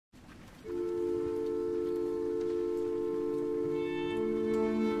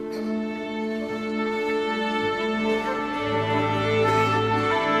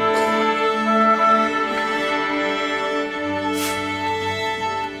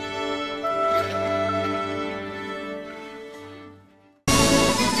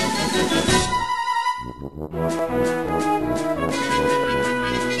Lovelies,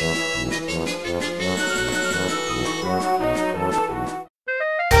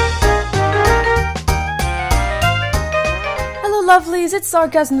 it's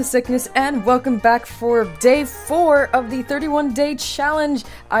Sarcasm the Sickness, and welcome back for day 4 of the 31-day challenge.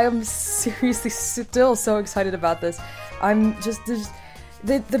 I am seriously still so excited about this.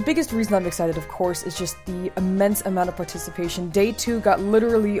 The biggest reason I'm excited, of course, is just the immense amount of participation. Day 2 got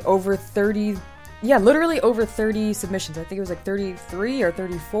literally over 30 submissions. I think it was like 33 or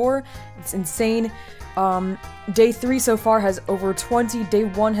 34. It's insane. Day 3 so far has over 20. Day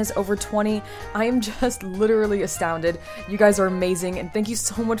 1 has over 20. I am just literally astounded. You guys are amazing, and thank you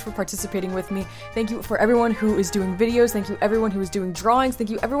so much for participating with me. Thank you for everyone who is doing videos. Thank you everyone who is doing drawings.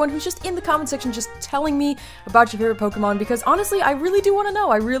 Thank you everyone who's just in the comment section just telling me about your favorite Pokemon, because honestly, I really do want to know.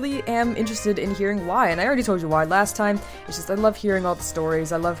 I really am interested in hearing why, and I already told you why last time. It's just I love hearing all the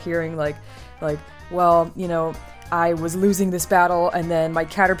stories. I love hearing like, well, you know, I was losing this battle, and then my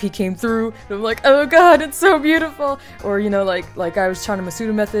Caterpie came through, and I'm like, oh god, it's so beautiful! Or, you know, like I was trying a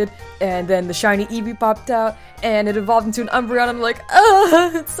Masuda method, and then the shiny Eevee popped out, and it evolved into an Umbreon, and I'm like,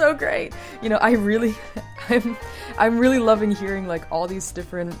 oh, it's so great! You know, I'm really loving hearing, like, all these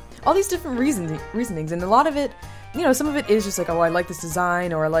different reasonings, and a lot of it, you know, some of it is just like, oh, I like this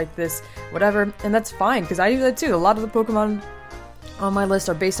design, or I like this, whatever, and that's fine, because I do that too. A lot of the Pokemon on my list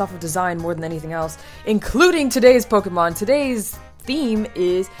are based off of design more than anything else, including today's Pokemon. Today's theme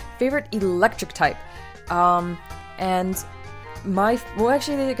is favorite electric type. Well,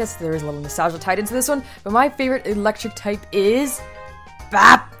 actually, I guess there is a little nostalgia tied into this one, but my favorite electric type is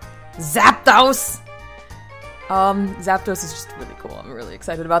Zapdos! Zapdos is just really cool. I'm really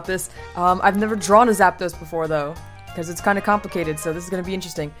excited about this. I've never drawn a Zapdos before, though, because it's kind of complicated, so this is going to be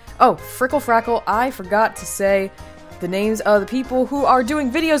interesting. Oh, Frickle Frackle, I forgot to say the names of the people who are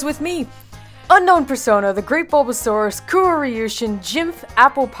doing videos with me. Unknown Persona, The Great Bulbasaurus, Kuryushin, Jimph,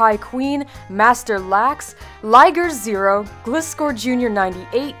 Apple Pie Queen, Master Lax, Liger Zero, Gliscor Jr.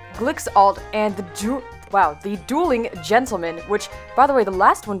 98, Glixalt, and the Dueling Gentleman, which, by the way, the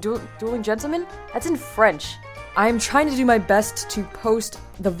last one, Dueling Gentleman, that's in French. I am trying to do my best to post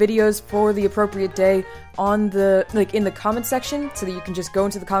the videos for the appropriate day on the, in the comment section, so that you can just go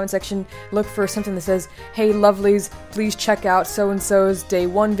into the comment section, look for something that says, hey Lovelies, please check out so-and-so's day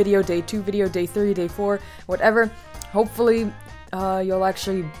 1 video, day 2 video, day 3, day 4, whatever. Hopefully, you'll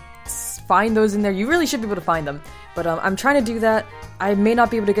actually find those in there. You really should be able to find them. But I'm trying to do that. I may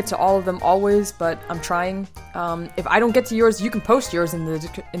not be able to get to all of them always, but I'm trying. If I don't get to yours, you can post yours in the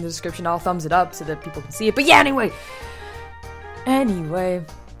description. I'll thumbs it up so that people can see it. But yeah, anyway,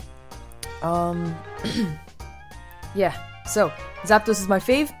 yeah. So Zapdos is my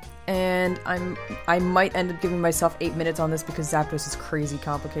fave, and I might end up giving myself 8 minutes on this because Zapdos is crazy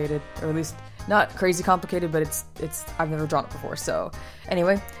complicated, or at least not crazy complicated, but it's I've never drawn it before. So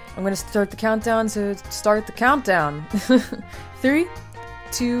anyway, I'm gonna start the countdown. So start the countdown. 3,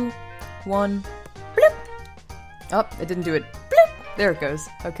 2, 1. Bloop. Oh, it didn't do it. Bloop. There it goes.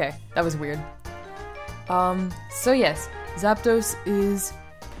 Okay, that was weird. So yes, Zapdos is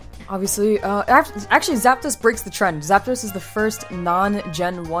obviously, actually Zapdos breaks the trend. Zapdos is the first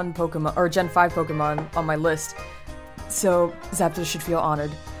non-Gen 1 Pokemon, or Gen 5 Pokemon on my list. So Zapdos should feel honored.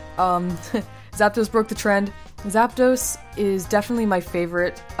 Zapdos broke the trend. Zapdos is definitely my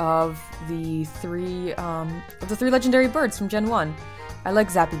favorite of the three legendary birds from Gen 1. I like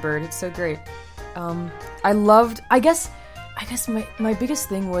Zappy Bird, it's so great. I guess my biggest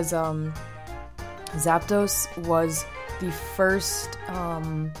thing was, Zapdos was the first,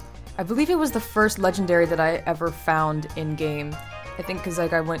 I believe it was the first legendary that I ever found in-game. I think because,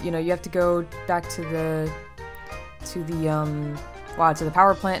 like, I went, you know, you have to go back to the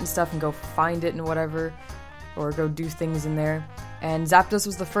power plant and stuff and go find it and whatever, or go do things in there. And Zapdos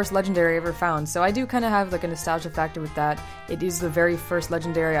was the first legendary I ever found, so I do kind of have like a nostalgia factor with that. It is the very first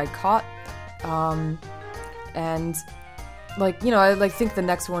legendary I caught, and like, you know, I think the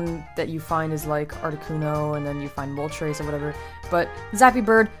next one that you find is like Articuno, and then you find Moltres or whatever. But Zappy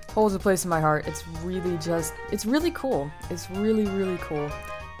Bird holds a place in my heart. It's really it's really cool. It's really, really cool.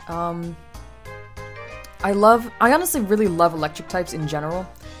 I honestly really love electric types in general.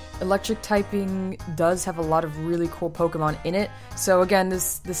 Electric typing does have a lot of really cool Pokemon in it. So again,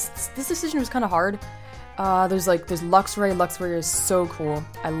 this decision was kind of hard. There's Luxray. Luxray is so cool.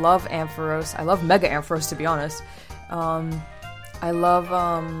 I love Ampharos. I love Mega Ampharos, to be honest. I love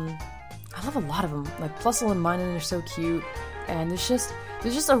a lot of them. Like Plusle and Minun are so cute, and there's just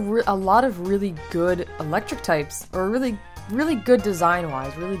a lot of really good electric types, or really good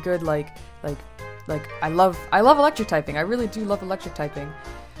design-wise, really good like I love electric typing. I really do love electric typing.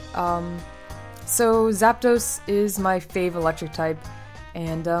 So Zapdos is my fave electric type,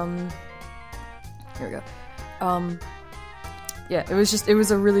 and here we go. Yeah, it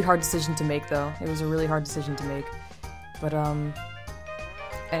was a really hard decision to make, though. It was a really hard decision to make, but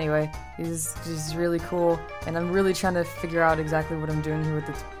anyway, he's really cool, and I'm really trying to figure out exactly what I'm doing here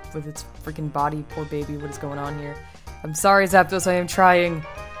with its freaking body. Poor baby, what is going on here? I'm sorry, Zapdos, I am trying.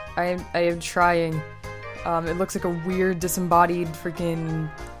 I am trying. It looks like a weird disembodied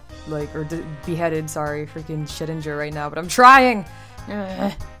freaking, like, or beheaded, sorry, freaking Shedinja right now, but I'm trying!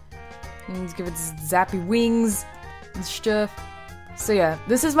 Let's give it zappy wings and stuff. So yeah,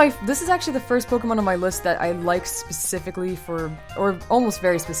 this is actually the first Pokemon on my list that I like specifically for, or almost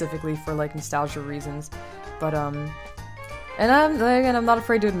very specifically for, like, nostalgia reasons. But, and I'm not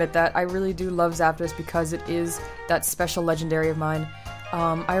afraid to admit that. I really do love Zapdos because it is that special legendary of mine.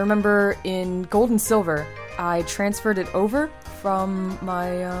 I remember in Gold and Silver, I transferred it over from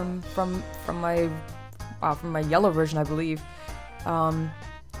my, from my yellow version, I believe.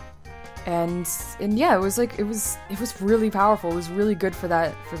 And yeah, it was really powerful. It was really good for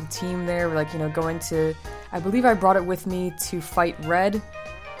the team there, like, you know, going to, I believe I brought it with me to fight Red.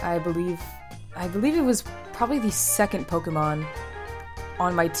 I believe it was probably the second Pokemon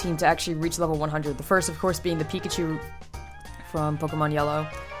on my team to actually reach level 100. The first, of course, being the Pikachu from Pokemon Yellow.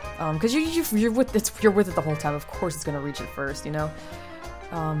 Because you're with it the whole time. Of course, it's gonna reach it first, you know.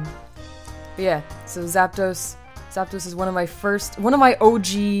 But yeah, so Zapdos is one of my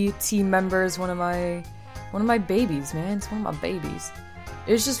OG team members, one of my babies, man. It's one of my babies.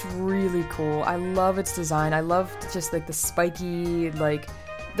 It's just really cool. I love its design. I love just like the spiky, like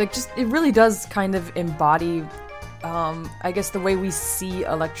just, it really does kind of embody, I guess, the way we see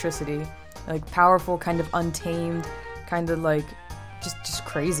electricity. Like powerful, kind of untamed, kind of like just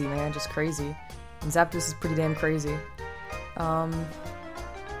crazy, man, just crazy. And Zapdos is pretty damn crazy.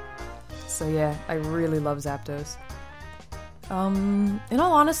 So yeah, I really love Zapdos. In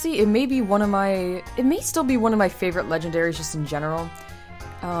all honesty, it may still be one of my favorite legendaries just in general.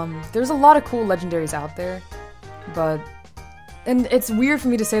 There's a lot of cool legendaries out there, and it's weird for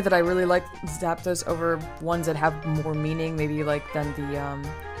me to say that I really like Zapdos over ones that have more meaning, maybe than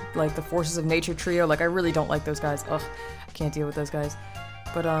the Forces of Nature trio. Like, I really don't like those guys. Ugh, I can't deal with those guys.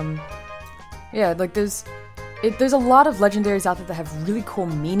 But, yeah, like, there's a lot of legendaries out there that have really cool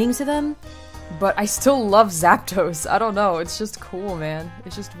meaning to them, but I still love Zapdos. I don't know, it's just cool, man.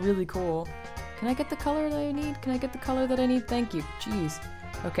 It's just really cool. Can I get the color that I need? Can I get the color that I need? Thank you. Jeez.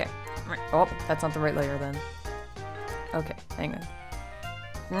 Okay. Oh, that's not the right layer then. Okay, hang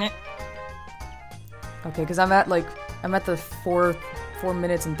on. Okay, because I'm at the 4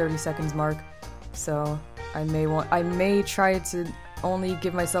 minutes and 30 seconds mark, so I may try to only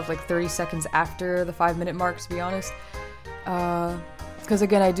give myself like 30 seconds after the 5-minute mark, to be honest. Because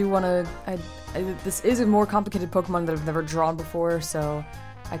again, I do want to. This is a more complicated Pokemon that I've never drawn before, so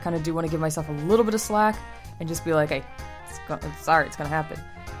I kind of do want to give myself a little bit of slack and just be like, hey, sorry, it's gonna happen.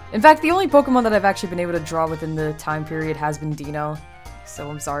 In fact, the only Pokemon that I've actually been able to draw within the time period has been Dino, so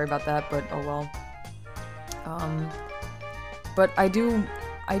I'm sorry about that, but oh well. But I do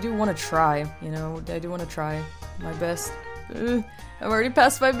want to try, you know, I do want to try my best. I'm already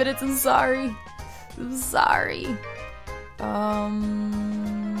past 5 minutes, I'm sorry. I'm sorry.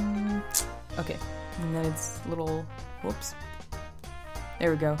 Okay, and then it's little, whoops.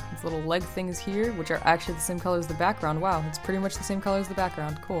 There we go. Its little leg things here, which are actually the same color as the background. Wow, it's pretty much the same color as the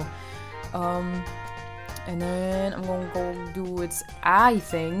background. Cool. And then I'm gonna go do its eye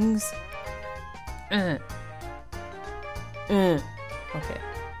things. Okay.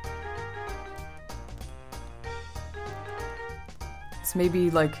 It's maybe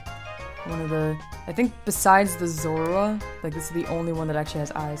like one of the, I think besides the Zorua, like this is the only one that actually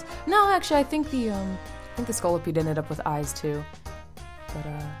has eyes. No, actually I think the Scolipede ended up with eyes too. But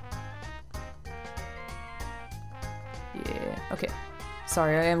yeah, okay.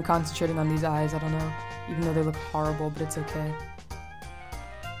 Sorry, I am concentrating on these eyes, I don't know. Even though they look horrible, but it's okay.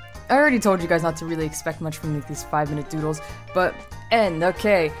 I already told you guys not to really expect much from these 5-minute doodles, but end,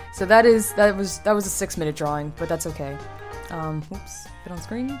 okay. So that was a 6-minute drawing, but that's okay. Whoops, get on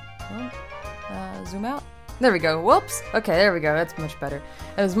screen. Zoom out. There we go. Whoops. Okay, there we go. That's much better.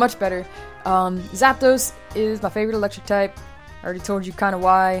 That was much better. Zapdos is my favorite electric type. I already told you kind of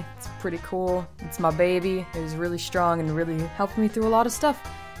why. It's pretty cool. It's my baby. It was really strong and really helped me through a lot of stuff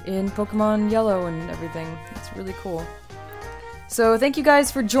in Pokemon Yellow and everything. It's really cool. So thank you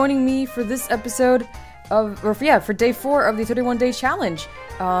guys for joining me for this episode for day 4 of the 31-day challenge.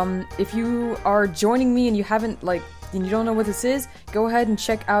 If you are joining me and you haven't and you don't know what this is, go ahead and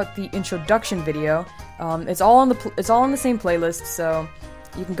check out the introduction video. It's all on the same playlist, so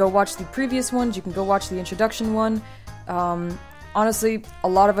You can go watch the previous ones, you can go watch the introduction one. Honestly, a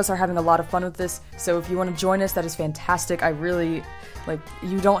lot of us are having a lot of fun with this, so if you want to join us, that is fantastic. I really,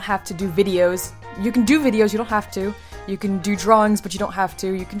 you don't have to do videos. You can do videos, you don't have to. You can do drawings, but you don't have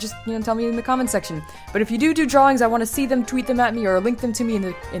to. You can just, tell me in the comment section. But if you do drawings, I want to see them, tweet them at me, or link them to me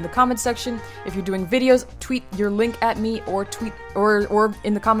in the comment section. If you're doing videos, tweet your link at me, or tweet, or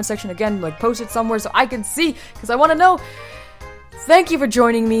in the comment section again, post it somewhere so I can see, because I want to know. Thank you for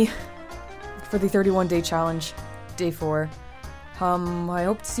joining me for the 31-day challenge, day 4. I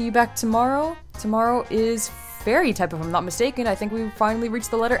hope to see you back tomorrow. Tomorrow is fairy type, if I'm not mistaken. I think we finally reached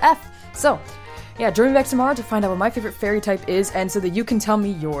the letter F. So, yeah, join me back tomorrow to find out what my favorite fairy type is, and so that you can tell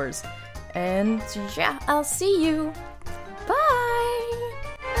me yours. And yeah, I'll see you.